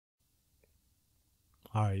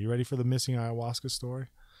All right, you ready for the missing ayahuasca story?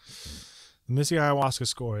 The missing ayahuasca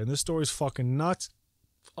story. And this story is fucking nuts.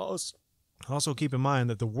 Also keep in mind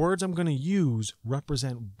that the words I'm going to use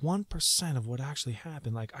represent 1% of what actually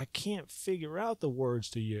happened. Like, I can't figure out the words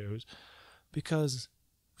to use because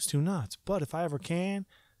it's too nuts. But if I ever can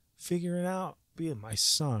figure it out, be it my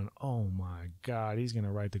son, oh my God, he's going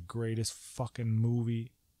to write the greatest fucking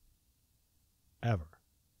movie ever.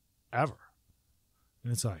 Ever.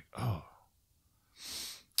 And it's like, oh.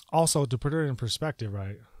 Also, to put it in perspective,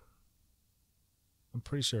 right? I'm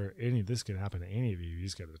pretty sure any of this could happen to any of you. You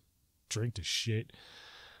just got to drink to shit.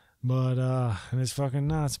 But, and it's fucking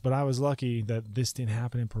nuts. But I was lucky that this didn't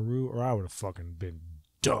happen in Peru, or I would have fucking been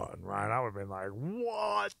done, right? I would have been like,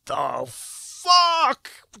 what the fuck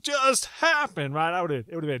just happened, right?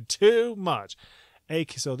 It would have been too much.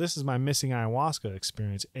 So this is my missing ayahuasca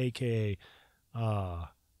experience, aka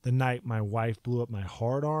the night my wife blew up my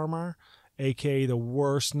heart armor, aka the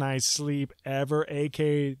worst night's sleep ever,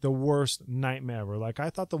 aka the worst nightmare ever. Like, I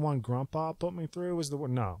thought the one Grandpa put me through was the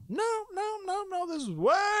one. No, this is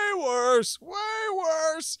way worse.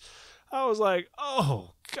 I was like,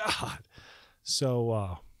 oh God.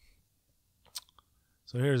 So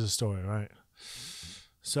here's the story, right?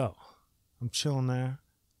 So I'm chilling there.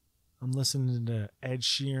 I'm listening to Ed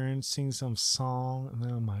Sheeran sing some song, and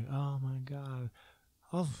then I'm like, oh my God.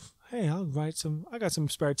 I'll write some. I got some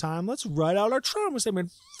spare time. Let's write out our trauma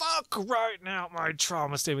statement. Fuck writing out my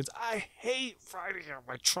trauma statements. I hate writing out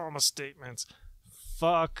my trauma statements.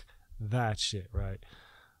 Fuck that shit, right?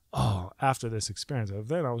 Oh, after this experience,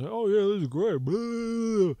 then I was like, oh yeah, this is great.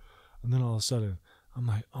 Blah. And then all of a sudden, I'm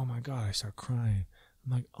like, oh my God, I start crying.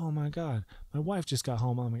 I'm like, oh my God, my wife just got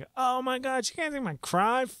home. I'm like, oh my God, she can't see my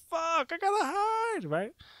cry. Fuck, I gotta hide,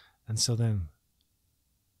 right? And so then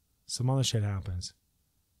some other shit happens.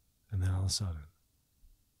 And then all of a sudden,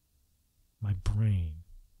 my brain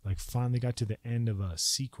like finally got to the end of a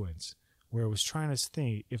sequence where it was trying to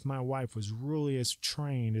think if my wife was really as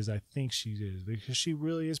trained as I think she is, because she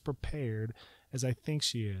really is prepared as I think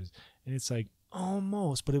she is. And it's like,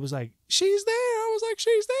 almost, but it was like, she's there. I was like,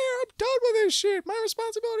 she's there. I'm done with this shit. My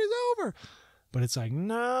responsibility is over. But it's like,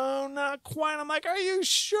 no, not quite. I'm like, are you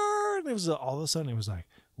sure? And it was all of a sudden, it was like,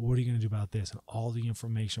 what are you going to do about this? And all the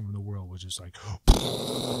information from the world was just like,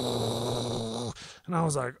 and I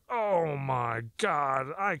was like, oh my God,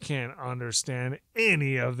 I can't understand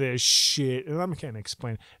any of this shit. And I can't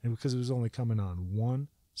explain it because it was only coming on one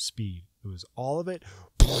speed. It was all of it,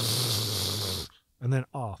 and then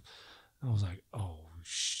off. And I was like, oh,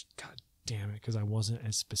 God damn it, because I wasn't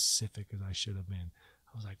as specific as I should have been.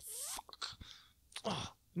 I was like, fuck.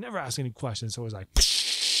 Oh, never ask any questions. So it was like,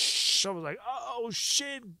 I was like, oh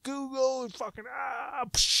shit, Google, fucking, I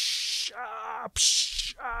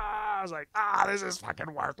was like, this is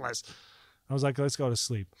fucking worthless. I was like, let's go to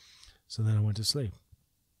sleep. So then I went to sleep,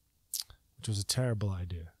 which was a terrible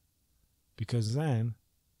idea, because then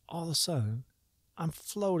all of a sudden I'm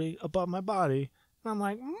floating above my body, and I'm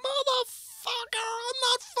like, motherfucker, I'm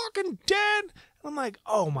not fucking dead. And I'm like,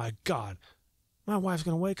 oh my God, my wife's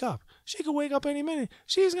gonna wake up. She could wake up any minute.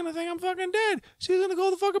 She's gonna think I'm fucking dead. She's gonna call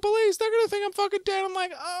the fucking police. They're gonna think I'm fucking dead. I'm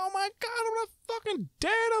like, oh my God, I'm not fucking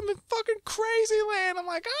dead. I'm in fucking crazy land. I'm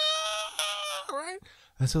like, right?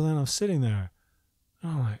 And so then I'm sitting there,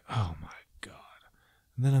 and I'm like, oh my God.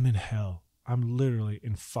 And then I'm in hell. I'm literally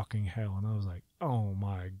in fucking hell. And I was like, oh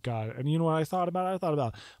my God. And you know what I thought about? I thought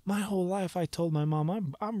about my whole life. I told my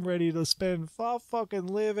mom, I'm ready to I'll fucking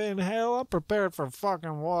live in hell. I'm prepared for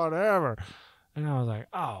fucking whatever. And I was like,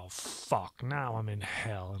 oh, fuck, now I'm in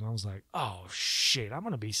hell. And I was like, oh, shit, I'm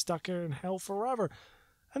going to be stuck here in hell forever.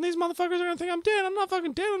 And these motherfuckers are going to think I'm dead. I'm not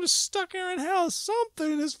fucking dead. I'm just stuck here in hell.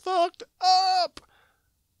 Something is fucked up.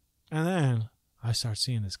 And then I start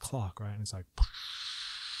seeing this clock, right? And it's like,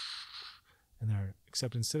 and there,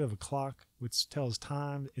 except instead of a clock which tells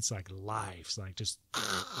time, it's like lives, like just.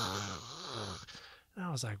 And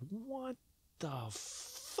I was like, what the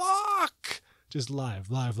fuck? Just live.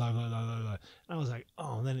 And I was like,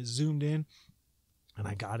 oh, and then it zoomed in, and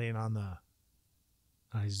I got in on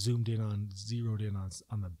zeroed in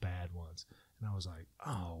on the bad ones. And I was like,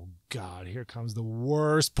 oh God, here comes the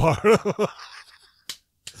worst part of it.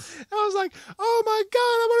 I was like, oh my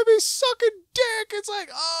God, I'm going to be sucking dick. It's like,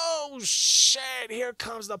 oh shit, here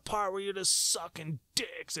comes the part where you're just sucking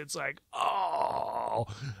dicks. It's like, oh.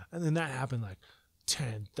 And then that happened like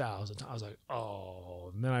 10,000 times. I was like,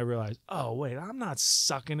 oh. And then I realized, oh wait, I'm not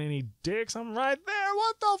sucking any dicks. I'm right there.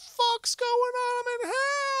 What the fuck's going on? I'm in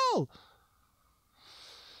hell.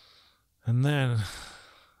 And then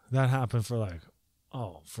that happened for like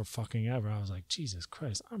Oh, for fucking ever. I was like, Jesus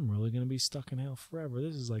Christ, I'm really going to be stuck in hell forever.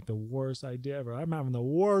 This is like the worst idea ever. I'm having the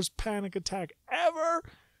worst panic attack ever.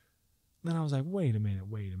 Then I was like, wait a minute.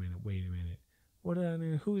 What did I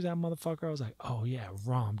mean? Who's that motherfucker? I was like, oh yeah,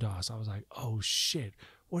 Ram Dass. I was like, oh shit.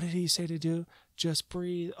 What did he say to do? Just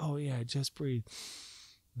breathe. Oh yeah, just breathe.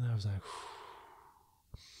 And I was like,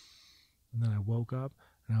 whew. And then I woke up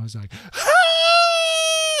and I was like, ah!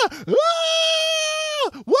 Ah!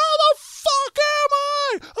 Where the fuck am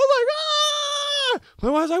I? I was like, ah! My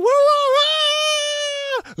wife's like, where am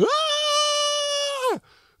I? Ah!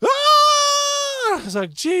 Ah! I was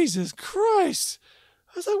like, Jesus Christ.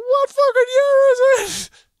 I was like, what fucking year is it?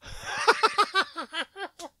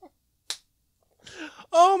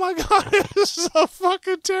 Oh my God, this is so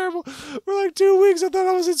fucking terrible. For like 2 weeks, I thought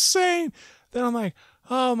I was insane. Then I'm like,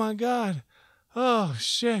 oh my God. Oh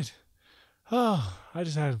shit. Oh, I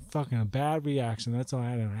just had a bad reaction. That's all I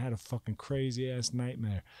had. I had a fucking crazy ass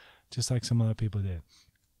nightmare, just like some other people did.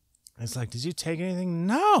 It's like, did you take anything?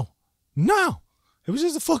 No. It was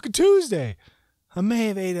just a fucking Tuesday. I may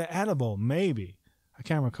have ate an edible, maybe. I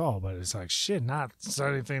can't recall, but it's like, shit, not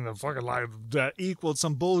anything that fucking like that equaled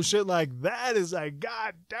some bullshit like that. Is like,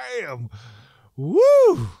 God damn.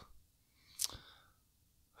 Woo.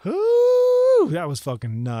 Ooh, that was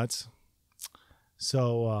fucking nuts.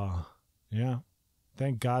 So, yeah.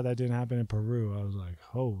 Thank God that didn't happen in Peru. I was like,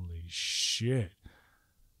 holy shit.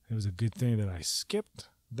 It was a good thing that I skipped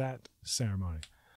that ceremony.